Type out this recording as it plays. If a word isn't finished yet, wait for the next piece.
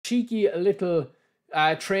cheeky little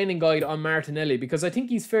training guide on Martinelli, because I think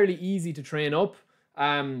he's fairly easy to train up.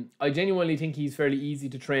 I genuinely think he's fairly easy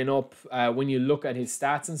to train up when you look at his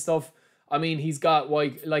stats and stuff. I mean, he's got,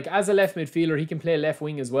 like, as a left midfielder, he can play left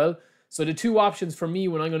wing as well. So the two options for me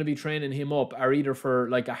when I'm going to be training him up are either for,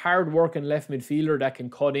 like, a hard-working left midfielder that can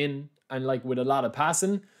cut in and, like, with a lot of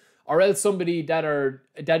passing, or else somebody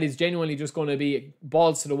that is genuinely just going to be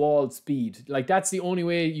balls to the wall speed. Like, that's the only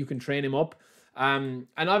way you can train him up. And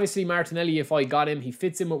obviously Martinelli, if I got him, he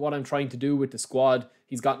fits in with what I'm trying to do with the squad.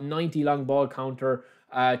 He's got 90 long ball counter,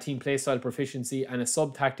 team playstyle proficiency, and a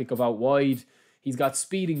sub-tactic of out wide. He's got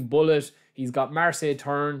speeding bullet. He's got Marseille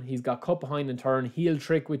turn. He's got cut behind and turn. Heel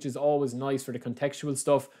trick, which is always nice for the contextual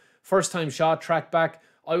stuff. First time shot, track back.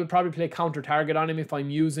 I would probably play counter target on him if I'm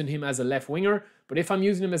using him as a left winger. But if I'm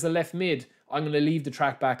using him as a left mid, I'm going to leave the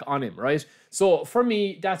track back on him, right? So for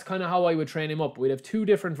me, that's kind of how I would train him up. We'd have two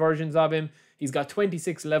different versions of him. He's got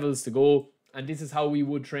 26 levels to go. And this is how we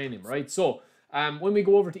would train him, right? So when we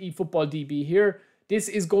go over to eFootball DB here, this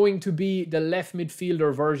is going to be the left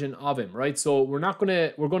midfielder version of him, right? So we're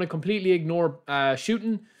going to completely ignore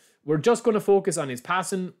shooting. We're just going to focus on his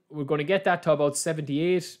passing. We're going to get that to about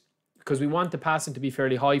 78 because we want the passing to be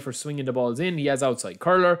fairly high for swinging the balls in. He has outside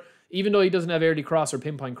curler. Even though he doesn't have early cross or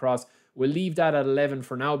pinpoint cross, we'll leave that at 11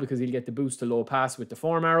 for now because he'll get the boost to low pass with the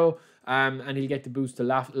form arrow, and he'll get the boost to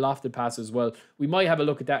lofted pass as well. We might have a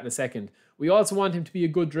look at that in a second. We also want him to be a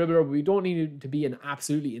good dribbler, but we don't need him to be an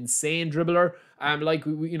absolutely insane dribbler.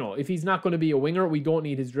 You know, if he's not going to be a winger, we don't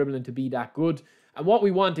need his dribbling to be that good. And what we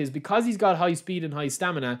want is, because he's got high speed and high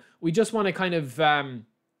stamina, we just want to kind of,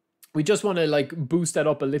 like boost that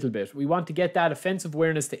up a little bit. We want to get that offensive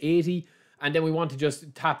awareness to 80, and then we want to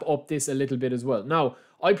just tap up this a little bit as well. Now,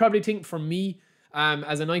 I probably think for me,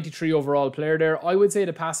 as a 93 overall player there, I would say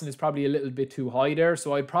the passing is probably a little bit too high there.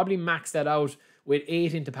 So I'd probably max that out with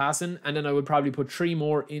 8 into passing, and then I would probably put 3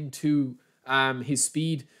 more into his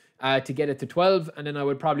speed to get it to 12, and then I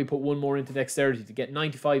would probably put 1 more into dexterity to get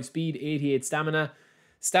 95 speed, 88 stamina.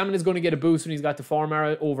 Stamina is going to get a boost when he's got the form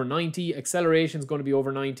arrow over 90. Acceleration is going to be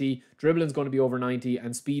over 90. Dribbling is going to be over 90.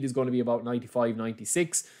 And speed is going to be about 95,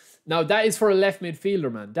 96. Now, that is for a left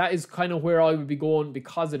midfielder, man. That is kind of where I would be going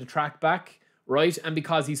because of the track back, right? And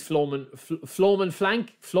because he's Roman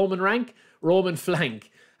flank.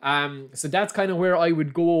 So that's kind of where I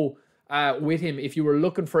would go with him if you were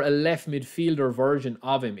looking for a left midfielder version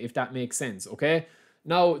of him, if that makes sense, okay?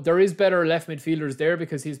 Now, there is better left midfielders there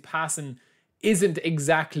because his passing isn't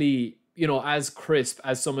exactly, you know, as crisp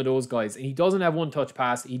as some of those guys. And he doesn't have one-touch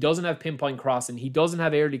pass. He doesn't have pinpoint crossing. He doesn't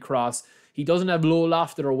have early cross. He doesn't have low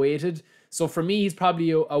lofted or weighted. So for me, he's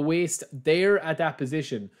probably a waste there at that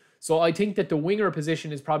position. So I think that the winger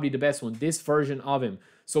position is probably the best one, this version of him.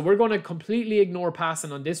 So we're going to completely ignore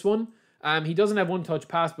passing on this one. He doesn't have one-touch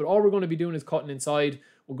pass, but all we're going to be doing is cutting inside.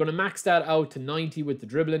 We're going to max that out to 90 with the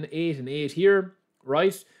dribbling, 8 and 8 here,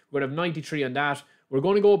 right? We're going to have 93 on that. We're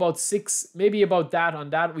going to go about 6, maybe about that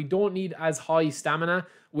on that. We don't need as high stamina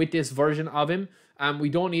with this version of him. We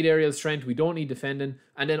don't need aerial strength. We don't need defending.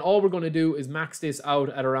 And then all we're going to do is max this out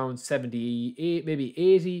at around 78, maybe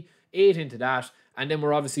 80, 8 into that. And then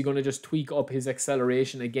we're obviously going to just tweak up his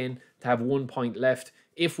acceleration again to have 1 point left.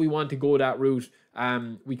 If we want to go that route,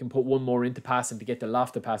 we can put 1 more into passing to get the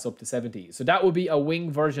lofted pass up to 70. So that would be a wing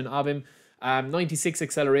version of him. 96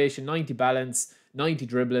 acceleration, 90 balance, 90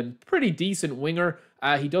 dribbling. Pretty decent winger.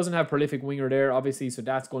 He doesn't have prolific winger there, obviously, so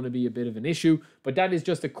that's going to be a bit of an issue. But that is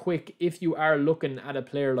just a quick, if you are looking at a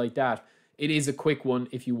player like that, it is a quick one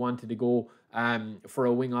if you wanted to go for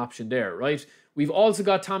a wing option there, right? We've also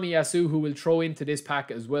got Tomiyasu, who will throw into this pack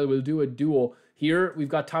as well. We'll do a duo here. We've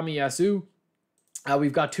got Tomiyasu.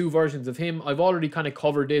 We've got 2 versions of him. I've already kind of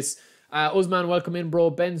covered this. Usman, welcome in, bro.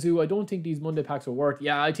 Benzu, I don't think these Monday packs will work.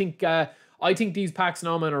 Yeah, I think these packs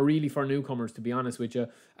now, man, are really for newcomers, to be honest with you.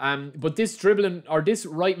 But this dribbling, or this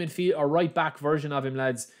right midfield or right back version of him,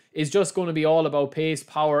 lads, is just going to be all about pace,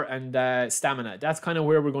 power, and stamina. That's kind of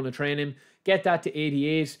where we're going to train him. Get that to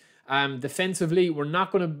 88. Defensively, we're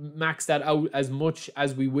not going to max that out as much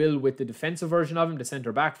as we will with the defensive version of him, the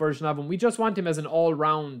centre-back version of him. We just want him as an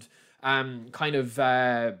all-round kind of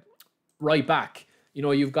right back. You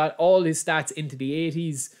know, you've got all his stats into the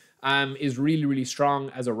 80s, is really, really strong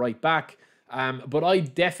as a right back. But I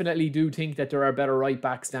definitely do think that there are better right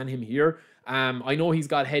backs than him here. I know he's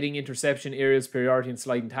got heading, interception, aerial superiority, and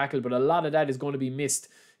sliding tackle, but a lot of that is going to be missed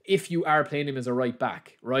if you are playing him as a right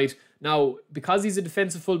back, right? Now, because he's a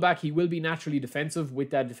defensive fullback, he will be naturally defensive with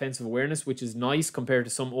that defensive awareness, which is nice compared to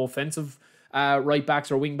some offensive right backs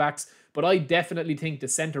or wing backs. But I definitely think the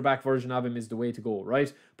centre-back version of him is the way to go,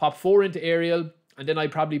 right? Pop 4 into aerial, And then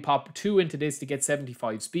I'd probably pop 2 into this to get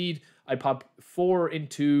 75 speed. I'd pop 4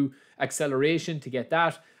 into acceleration to get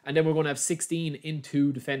that. And then we're going to have 16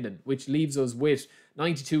 into defending, which leaves us with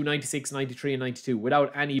 92, 96, 93, and 92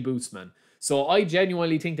 without any boost, man. So I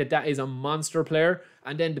genuinely think that that is a monster player.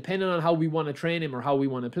 And then depending on how we want to train him or how we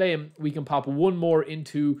want to play him, we can pop 1 more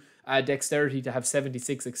into dexterity to have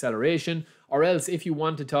 76 acceleration. Or else if you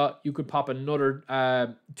wanted to, you could pop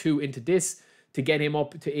another 2 into this to get him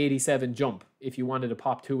up to 87 jump if you wanted to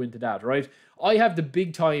pop 2 into that, right? I have the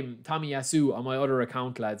big time Tomiyasu on my other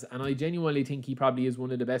account, lads, and I genuinely think he probably is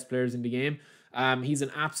one of the best players in the game. He's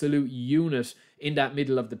an absolute unit in that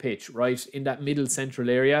middle of the pitch, right? In that middle central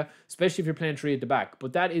area, especially if you're playing 3 at the back.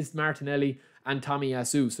 But that is Martinelli and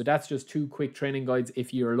Tomiyasu. So that's just 2 quick training guides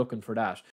if you're looking for that.